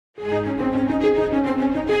Once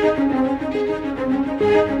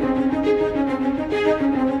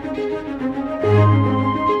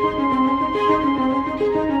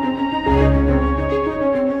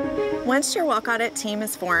your walk audit team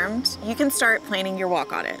is formed, you can start planning your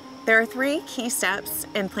walk audit. There are 3 key steps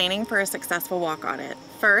in planning for a successful walk audit.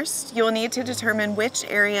 First, you'll need to determine which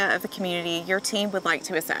area of the community your team would like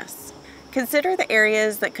to assess. Consider the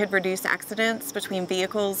areas that could reduce accidents between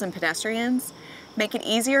vehicles and pedestrians, make it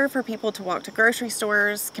easier for people to walk to grocery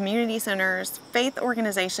stores, community centers, faith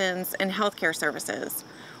organizations, and healthcare services,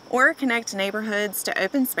 or connect neighborhoods to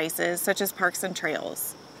open spaces such as parks and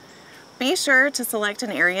trails. Be sure to select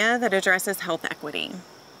an area that addresses health equity.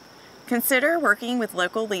 Consider working with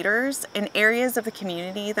local leaders in areas of the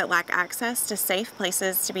community that lack access to safe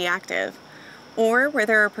places to be active, or where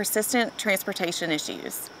there are persistent transportation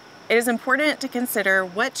issues. It is important to consider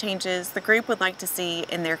what changes the group would like to see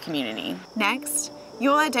in their community. Next,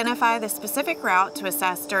 you will identify the specific route to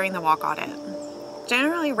assess during the walk audit.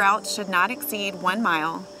 Generally, routes should not exceed 1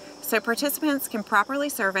 mile, so participants can properly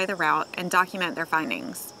survey the route and document their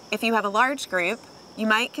findings. If you have a large group, you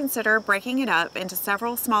might consider breaking it up into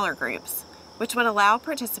several smaller groups, which would allow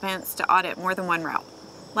participants to audit more than one route.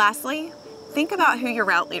 Lastly, think about who your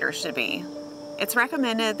route leader should be. It's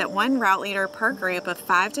recommended that 1 route leader per group of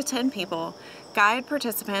 5 to 10 people guide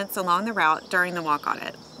participants along the route during the walk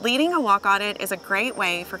audit. Leading a walk audit is a great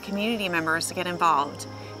way for community members to get involved,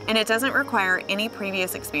 and it doesn't require any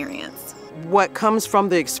previous experience. What comes from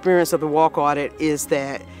the experience of the walk audit is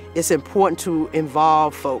that it's important to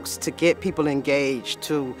involve folks, to get people engaged,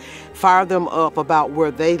 to fire them up about where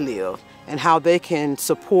they live and how they can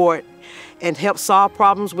support and help solve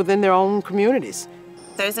problems within their own communities.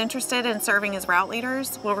 Those interested in serving as route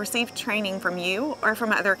leaders will receive training from you or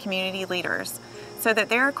from other community leaders so that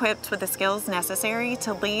they're equipped with the skills necessary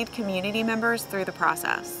to lead community members through the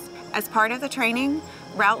process. As part of the training,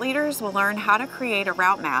 route leaders will learn how to create a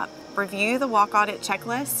route map, review the walk audit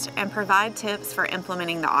checklist, and provide tips for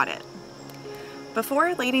implementing the audit.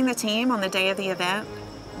 Before leading the team on the day of the event,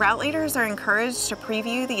 route leaders are encouraged to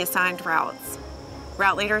preview the assigned routes.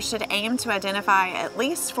 Route leaders should aim to identify at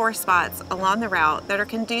least 4 spots along the route that are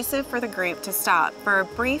conducive for the group to stop for a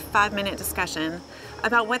brief 5-minute discussion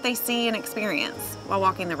about what they see and experience while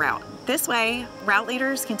walking the route. This way, route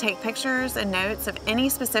leaders can take pictures and notes of any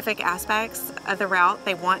specific aspects of the route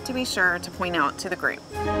they want to be sure to point out to the group.